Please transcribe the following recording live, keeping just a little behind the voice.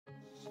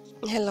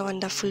Hello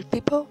wonderful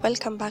people,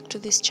 welcome back to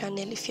this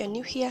channel. If you're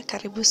new here,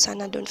 karibu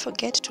sana. Don't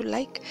forget to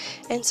like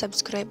and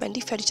subscribe, and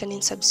if you're a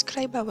returning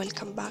subscriber,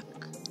 welcome back.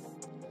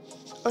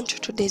 On to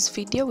today's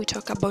video, we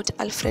talk about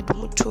Alfred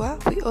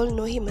Mutua. We all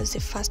know him as the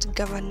first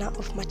governor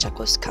of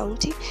Machakos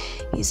County.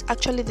 He's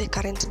actually the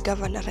current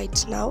governor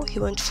right now. He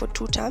went for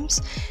 2 terms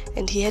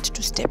and he had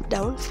to step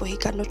down, for he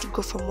cannot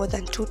go for more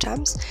than 2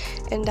 terms.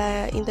 And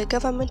in the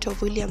government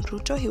of William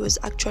Ruto, he was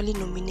actually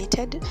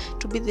nominated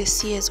to be the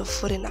CS of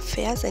Foreign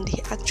Affairs, and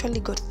he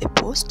actually got the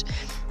post.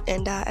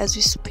 And as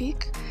we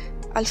speak,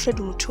 Alfred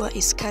Mutua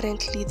is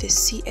currently the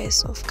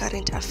CS of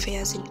Current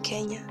Affairs in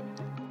Kenya.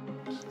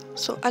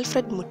 So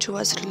Alfred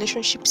Mutua's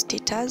relationship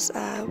status,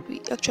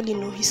 we actually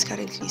know he's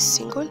currently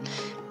single.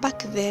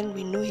 Back then,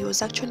 we know he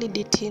was actually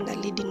dating a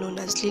lady known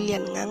as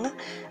Lilian Nganga,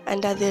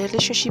 and the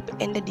relationship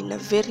ended in a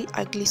very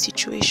ugly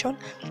situation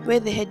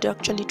where they had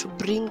actually to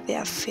bring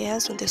their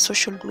affairs on the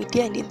social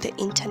media and in the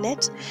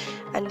internet.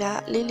 And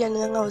Lilian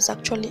Nganga was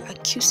actually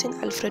accusing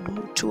Alfred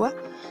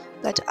Mutua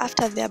that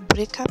after their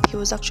breakup, he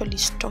was actually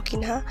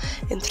stalking her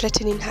and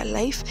threatening her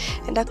life,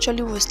 and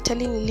actually was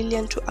telling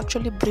Lilian to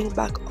actually bring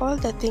back all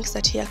the things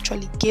that he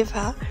actually gave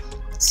her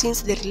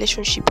since the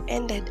relationship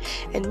ended.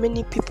 And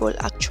many people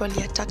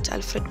actually attacked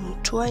Alfred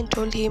Mutua and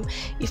told him,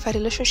 if a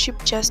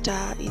relationship just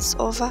is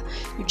over,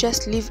 you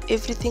just leave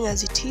everything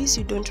as it is,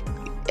 you don't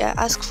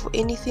ask for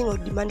anything or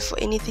demand for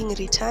anything in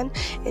return,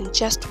 and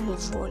just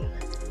move on.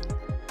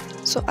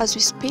 So as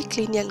we speak,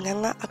 Lilian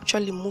Nganga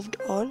actually moved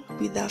on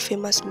with a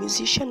famous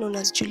musician known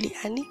as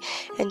Juliani,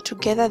 and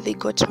together they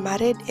got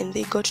married and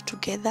they got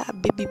together a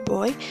baby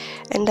boy.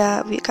 And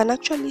we can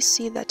actually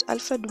see that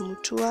Alfred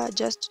Mutua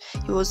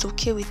he was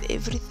okay with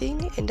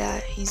everything, and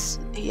he's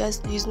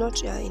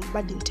not in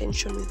bad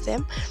intention with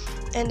them.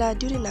 And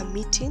during a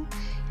meeting,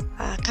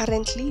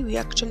 currently we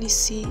actually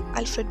see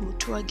Alfred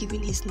Mutua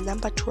giving his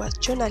number to a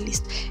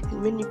journalist,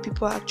 and many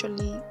people are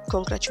actually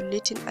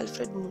congratulating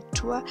Alfred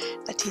Mutua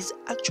that he's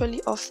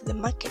actually off the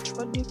market.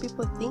 What do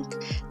people think?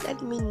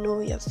 Let me know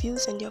your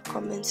views and your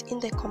comments in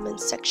the comment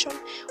section.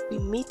 We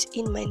meet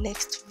in my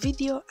next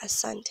video.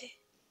 Asante.